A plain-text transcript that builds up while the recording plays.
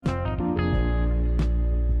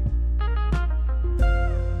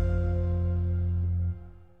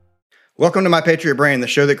Welcome to My Patriot Brain, the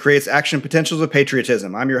show that creates action potentials of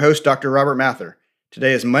patriotism. I'm your host, Dr. Robert Mather.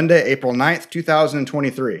 Today is Monday, April 9th,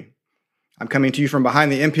 2023. I'm coming to you from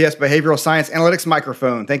behind the MPS Behavioral Science Analytics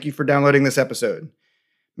microphone. Thank you for downloading this episode.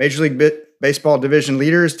 Major League Baseball division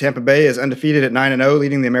leaders, Tampa Bay is undefeated at 9-0,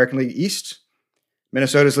 leading the American League East.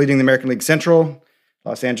 Minnesota is leading the American League Central.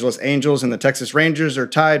 Los Angeles Angels and the Texas Rangers are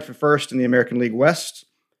tied for first in the American League West.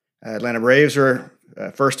 Atlanta Braves are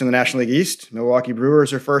first in the National League East. Milwaukee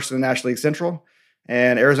Brewers are first in the National League Central.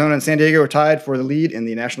 And Arizona and San Diego are tied for the lead in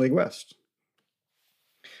the National League West.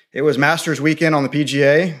 It was Masters weekend on the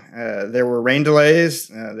PGA. There were rain delays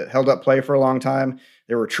that held up play for a long time.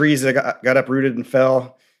 There were trees that got uprooted and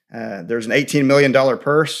fell. There's an $18 million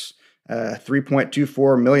purse,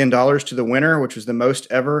 $3.24 million to the winner, which was the most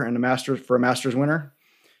ever in for a Masters winner.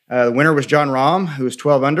 The winner was Jon Rahm, who was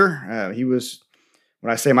 12 under. He was,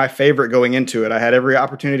 when I say my favorite going into it, I had every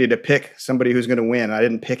opportunity to pick somebody who's going to win. I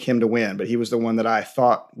didn't pick him to win, but he was the one that I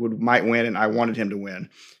thought might win, and I wanted him to win.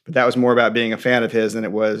 But that was more about being a fan of his than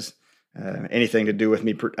it was anything to do with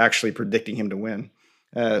me actually predicting him to win.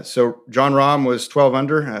 So Jon Rahm was 12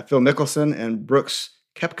 under. Phil Mickelson and Brooks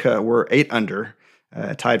Koepka were 8 under,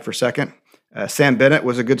 tied for second. Sam Bennett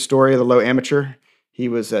was a good story, the low amateur. He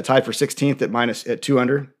was tied for 16th at 2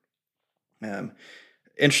 under.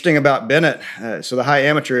 Interesting about Bennett, so the high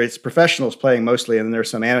amateur, it's professionals playing mostly, and then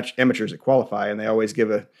there's some amateurs that qualify, and they always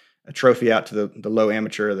give a trophy out to the low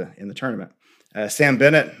amateur in the tournament. Sam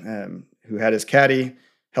Bennett, who had his caddy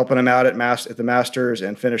helping him out at the Masters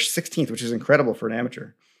and finished 16th, which is incredible for an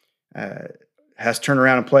amateur, has to turn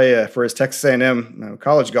around and play for his Texas A&M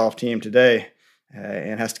college golf team today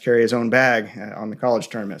and has to carry his own bag on the college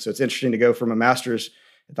tournament. So it's interesting to go from a Masters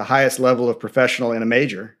at the highest level of professional in a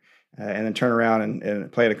major and then turn around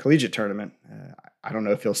and play in a collegiate tournament. I don't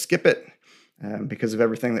know if he'll skip it because of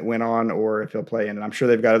everything that went on or if he'll play in it. I'm sure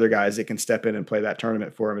they've got other guys that can step in and play that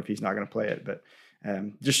tournament for him if he's not going to play it. But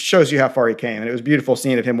just shows you how far he came. And it was beautiful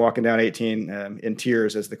seeing of him walking down 18 in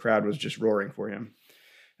tears as the crowd was just roaring for him.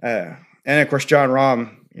 And of course, Jon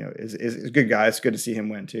Rahm, is a good guy. It's good to see him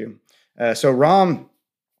win too. So Rahm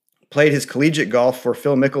played his collegiate golf for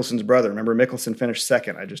Phil Mickelson's brother. Remember, Mickelson finished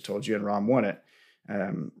second, I just told you, and Rahm won it.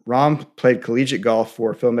 Rahm played collegiate golf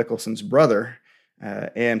for Phil Mickelson's brother,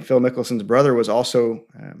 and Phil Mickelson's brother was also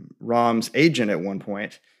Rahm's agent at one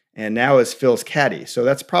point, and now is Phil's caddy. So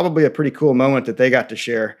that's probably a pretty cool moment that they got to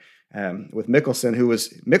share with Mickelson,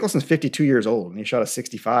 Mickelson's 52 years old, and he shot a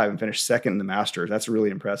 65 and finished second in the Masters. That's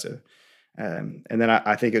really impressive. And then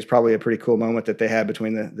I think it was probably a pretty cool moment that they had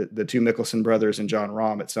between the two Mickelson brothers and Jon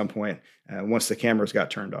Rahm at some point once the cameras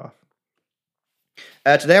got turned off.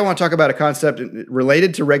 Today, I want to talk about a concept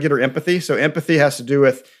related to regular empathy. So empathy has to do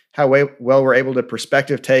with how well we're able to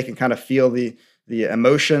perspective take and kind of feel the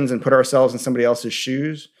emotions and put ourselves in somebody else's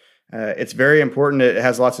shoes. It's very important. It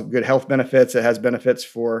has lots of good health benefits. It has benefits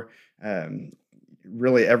for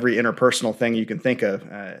really every interpersonal thing you can think of,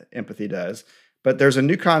 empathy does. But there's a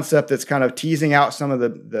new concept that's kind of teasing out some of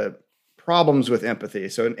the problems with empathy.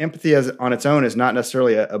 So empathy on its own is not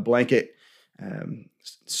necessarily a blanket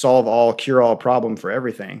solve-all, cure-all problem for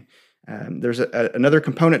everything. There's another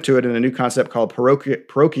component to it in a new concept called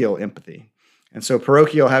parochial empathy. And so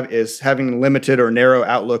parochial is having limited or narrow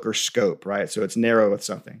outlook or scope, right? So it's narrow with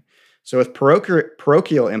something. So with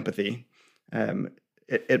parochial empathy,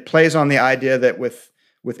 it plays on the idea that with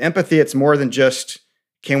empathy, it's more than just,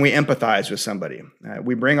 can we empathize with somebody?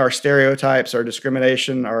 We bring our stereotypes, our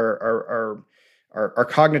discrimination, our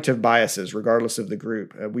cognitive biases, regardless of the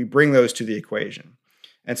group. We bring those to the equation.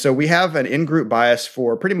 And so we have an in-group bias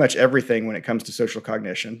for pretty much everything when it comes to social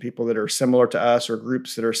cognition. People that are similar to us or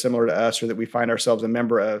groups that are similar to us or that we find ourselves a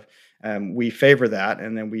member of, we favor that,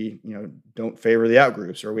 and then we don't favor the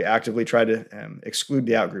outgroups, or we actively try to exclude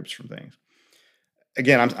the outgroups from things.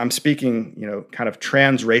 Again, I'm speaking, kind of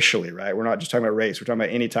transracially, right? We're not just talking about race. We're talking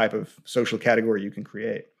about any type of social category you can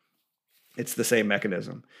create. It's the same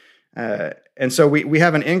mechanism. And so we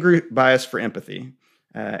have an in-group bias for empathy,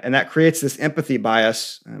 and that creates this empathy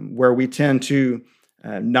bias where we tend to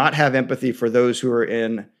not have empathy for those who are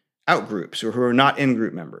in outgroups or who are not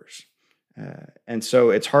in-group members. And so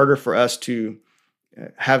it's harder for us to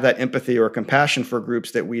have that empathy or compassion for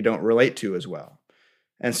groups that we don't relate to as well.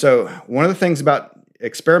 And so one of the things about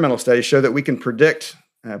experimental studies show that we can predict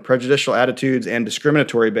prejudicial attitudes and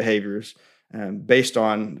discriminatory behaviors based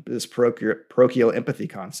on this parochial empathy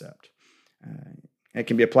concept. It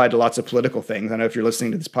can be applied to lots of political things. I know if you're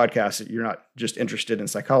listening to this podcast, you're not just interested in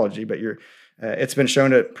psychology, but it's been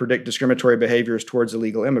shown to predict discriminatory behaviors towards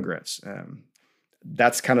illegal immigrants.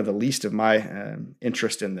 that's kind of the least of my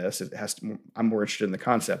interest in this. I'm more interested in the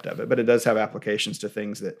concept of it, but it does have applications to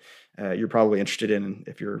things that you're probably interested in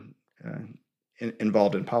if you're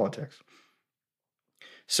involved in politics.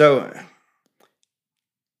 So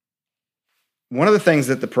one of the things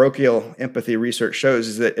that the parochial empathy research shows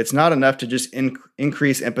is that it's not enough to just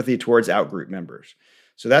increase empathy towards outgroup members.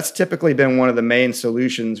 So that's typically been one of the main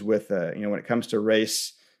solutions with, when it comes to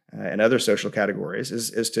race and other social categories,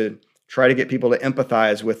 is to try to get people to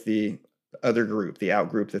empathize with the other group, the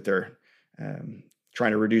outgroup that they're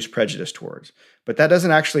trying to reduce prejudice towards. But that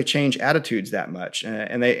doesn't actually change attitudes that much.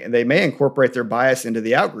 And they may incorporate their bias into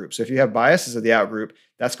the outgroup. So if you have biases of the outgroup,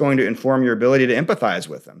 that's going to inform your ability to empathize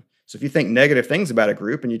with them. So if you think negative things about a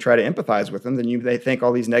group and you try to empathize with them, then they think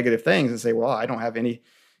all these negative things and say, well, I don't have any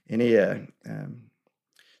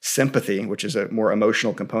sympathy, which is a more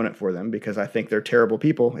emotional component for them, because I think they're terrible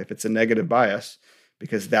people if it's a negative bias,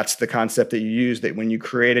 because that's the concept that you used that when you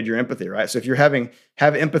created your empathy, right? So if you're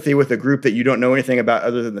have empathy with a group that you don't know anything about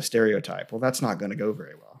other than the stereotype, well, that's not going to go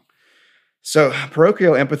very well. So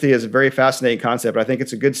parochial empathy is a very fascinating concept. I think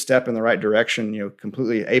it's a good step in the right direction,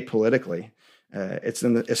 completely apolitically. It's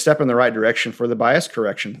a step in the right direction for the bias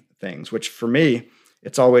correction things, which for me,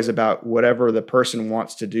 it's always about whatever the person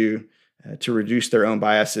wants to do to reduce their own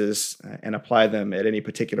biases and apply them at any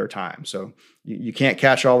particular time. So you can't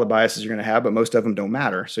catch all the biases you're going to have, but most of them don't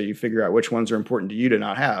matter. So you figure out which ones are important to you to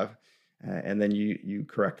not have, and then you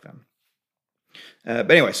correct them.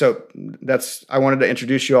 But anyway, so I wanted to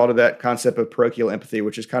introduce you all to that concept of parochial empathy,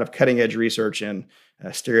 which is kind of cutting edge research in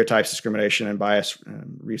stereotypes, discrimination, and bias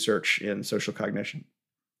research in social cognition.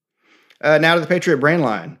 Now to the Patriot Brain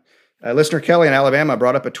Line. Listener Kelly in Alabama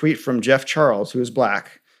brought up a tweet from Jeff Charles, who is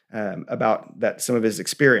Black, about some of his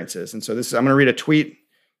experiences. And so I'm going to read a tweet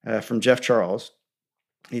from Jeff Charles.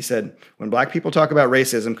 He said, "When Black people talk about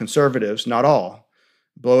racism, conservatives, not all,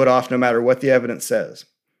 blow it off no matter what the evidence says.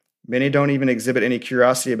 Many don't even exhibit any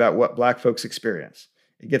curiosity about what Black folks experience.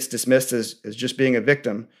 It gets dismissed as just being a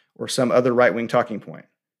victim or some other right-wing talking point.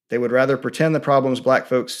 They would rather pretend the problems Black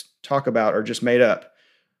folks talk about are just made up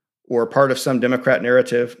or part of some Democrat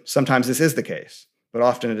narrative. Sometimes this is the case, but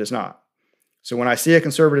often it is not. So when I see a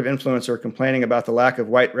conservative influencer complaining about the lack of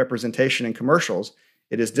white representation in commercials,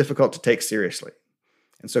 it is difficult to take seriously."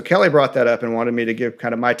 And so Kelly brought that up and wanted me to give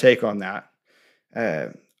kind of my take on that.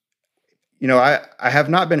 I have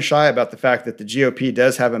not been shy about the fact that the GOP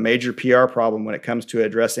does have a major PR problem when it comes to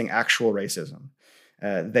addressing actual racism.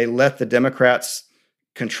 They let the Democrats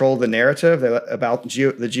control the narrative about the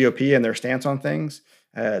GOP and their stance on things.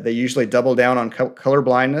 They usually double down on color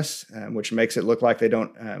blindness, which makes it look like they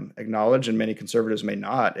don't acknowledge, and many conservatives may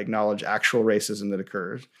not acknowledge actual racism that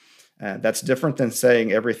occurs. That's different than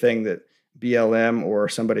saying everything that BLM or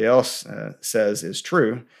somebody else says is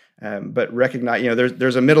true. But recognize,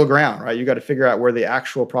 there's a middle ground, right? You got to figure out where the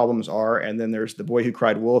actual problems are. And then there's the boy who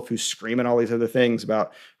cried wolf, who's screaming all these other things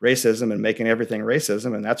about racism and making everything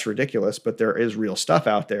racism. And that's ridiculous, but there is real stuff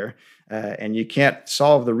out there. And you can't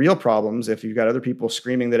solve the real problems if you've got other people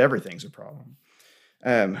screaming that everything's a problem.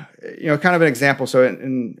 Kind of an example. So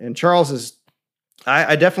in Charles's,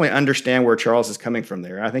 I definitely understand where Charles is coming from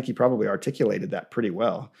there. I think he probably articulated that pretty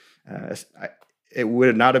well. It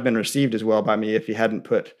would not have been received as well by me if he hadn't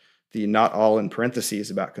put the not all in parentheses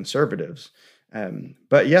about conservatives.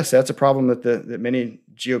 But yes, that's a problem that many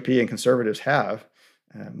GOP and conservatives have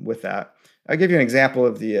with that. I'll give you an example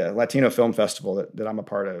of the Latino Film Festival that I'm a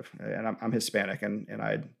part of, and I'm Hispanic, and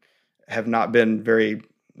I have not been very,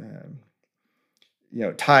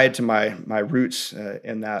 tied to my roots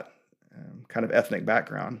in that kind of ethnic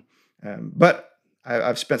background. But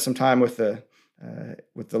I've spent some time with the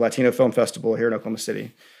Latino Film Festival here in Oklahoma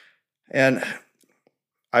City, and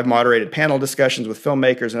I've moderated panel discussions with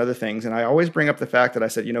filmmakers and other things, and I always bring up the fact that I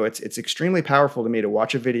said, it's extremely powerful to me to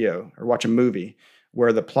watch a video or watch a movie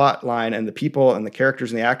where the plot line and the people and the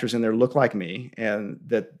characters and the actors in there look like me, and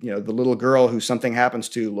that the little girl who something happens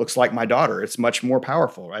to looks like my daughter. It's much more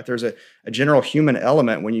powerful, right? There's a general human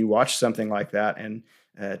element when you watch something like that, and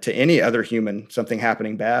to any other human, something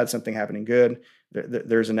happening bad, something happening good,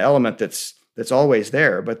 there's an element that's always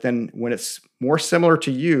there. But then when it's more similar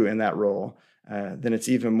to you in that role, then it's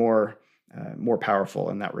even more powerful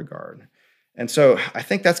in that regard. And so I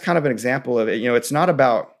think that's kind of an example of it. It's not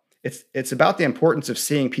about it's about the importance of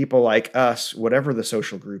seeing people like us, whatever the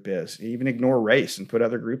social group is. You even ignore race and put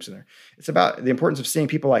other groups in there. It's about the importance of seeing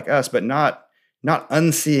people like us, but not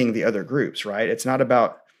unseeing the other groups, right? It's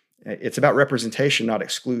about representation, not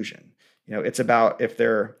exclusion. It's about if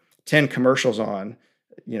there are 10 commercials on,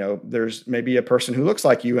 there's maybe a person who looks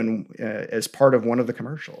like you and as part of one of the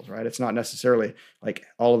commercials, right? It's not necessarily like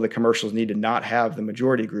all of the commercials need to not have the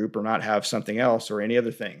majority group or not have something else or any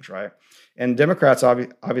other things, right? And Democrats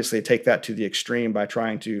obviously take that to the extreme by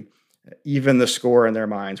trying to even the score in their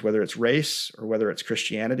minds, whether it's race or whether it's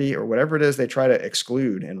Christianity or whatever it is they try to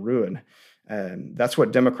exclude and ruin. That's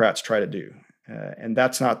what Democrats try to do. And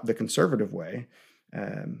that's not the conservative way.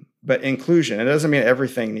 But inclusion, it doesn't mean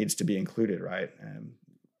everything needs to be included, right?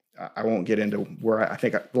 I won't get into where I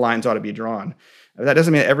think lines ought to be drawn. That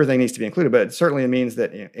doesn't mean everything needs to be included, but it certainly means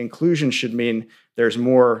that inclusion should mean there's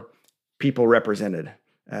more people represented,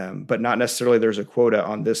 but not necessarily there's a quota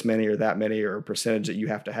on this many or that many or a percentage that you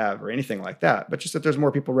have to have or anything like that, but just that there's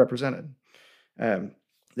more people represented.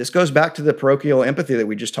 This goes back to the parochial empathy that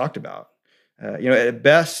we just talked about. At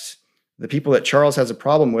best, the people that Charles has a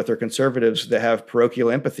problem with are conservatives that have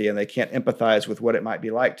parochial empathy and they can't empathize with what it might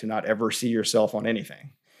be like to not ever see yourself on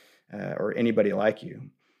anything or anybody like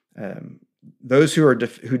you. Those who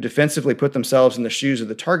defensively put themselves in the shoes of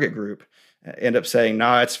the target group end up saying,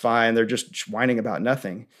 "Nah, it's fine. They're just whining about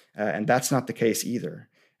nothing," and that's not the case either.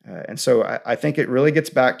 And so I think it really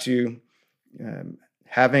gets back to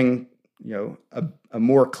having a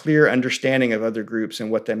more clear understanding of other groups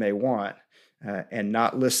and what they may want. And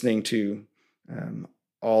not listening to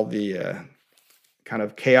all the kind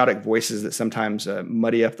of chaotic voices that sometimes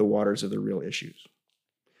muddy up the waters of the real issues.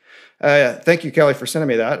 Thank you, Kelly, for sending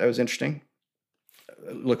me that. That was interesting.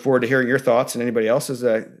 Look forward to hearing your thoughts and anybody else's.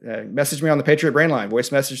 Message me on the Patriot Brain line,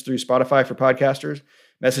 voice message through Spotify for podcasters,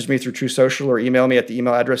 message me through True Social, or email me at the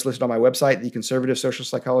email address listed on my website,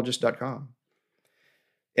 theconservativesocialpsychologist.com.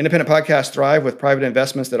 Independent podcasts thrive with private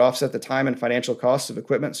investments that offset the time and financial costs of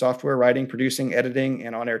equipment, software, writing, producing, editing,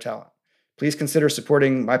 and on-air talent. Please consider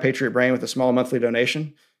supporting My Patriot Brain with a small monthly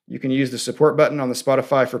donation. You can use the support button on the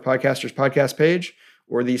Spotify for Podcasters podcast page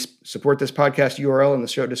or the support this podcast URL in the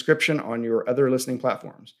show description on your other listening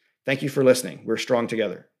platforms. Thank you for listening. We're strong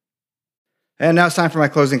together. And now it's time for my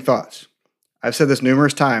closing thoughts. I've said this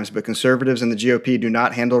numerous times, but conservatives in the GOP do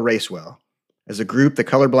not handle race well. As a group, the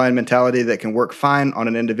colorblind mentality that can work fine on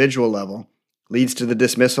an individual level leads to the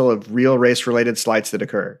dismissal of real race-related slights that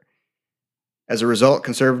occur. As a result,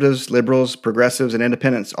 conservatives, liberals, progressives, and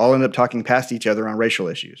independents all end up talking past each other on racial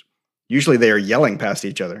issues. Usually they are yelling past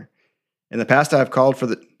each other. In the past, I've called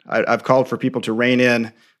for people to rein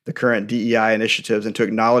in the current DEI initiatives and to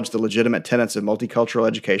acknowledge the legitimate tenets of multicultural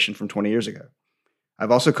education from 20 years ago. I've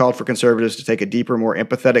also called for conservatives to take a deeper, more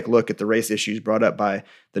empathetic look at the race issues brought up by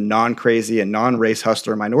the non-crazy and non-race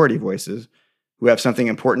hustler minority voices who have something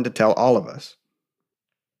important to tell all of us.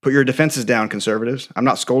 Put your defenses down, conservatives. I'm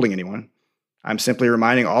not scolding anyone. I'm simply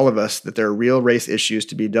reminding all of us that there are real race issues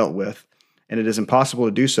to be dealt with, and it is impossible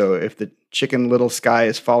to do so if the chicken little sky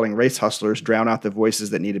is falling race hustlers drown out the voices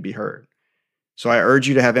that need to be heard. So I urge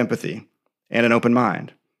you to have empathy and an open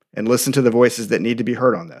mind and listen to the voices that need to be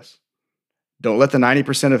heard on this. Don't let the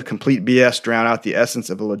 90% of complete BS drown out the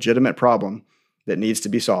essence of a legitimate problem that needs to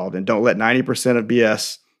be solved, and don't let 90% of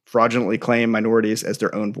BS fraudulently claim minorities as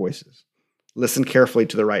their own voices. Listen carefully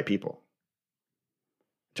to the right people.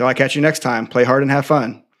 Until I catch you next time, play hard and have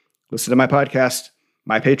fun. Listen to my podcast,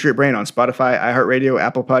 My Patriot Brain, on Spotify, iHeartRadio,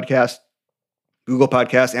 Apple Podcasts, Google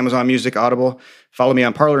Podcasts, Amazon Music, Audible. Follow me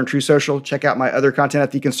on Parler and True Social. Check out my other content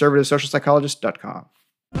at theconservativesocialpsychologist.com.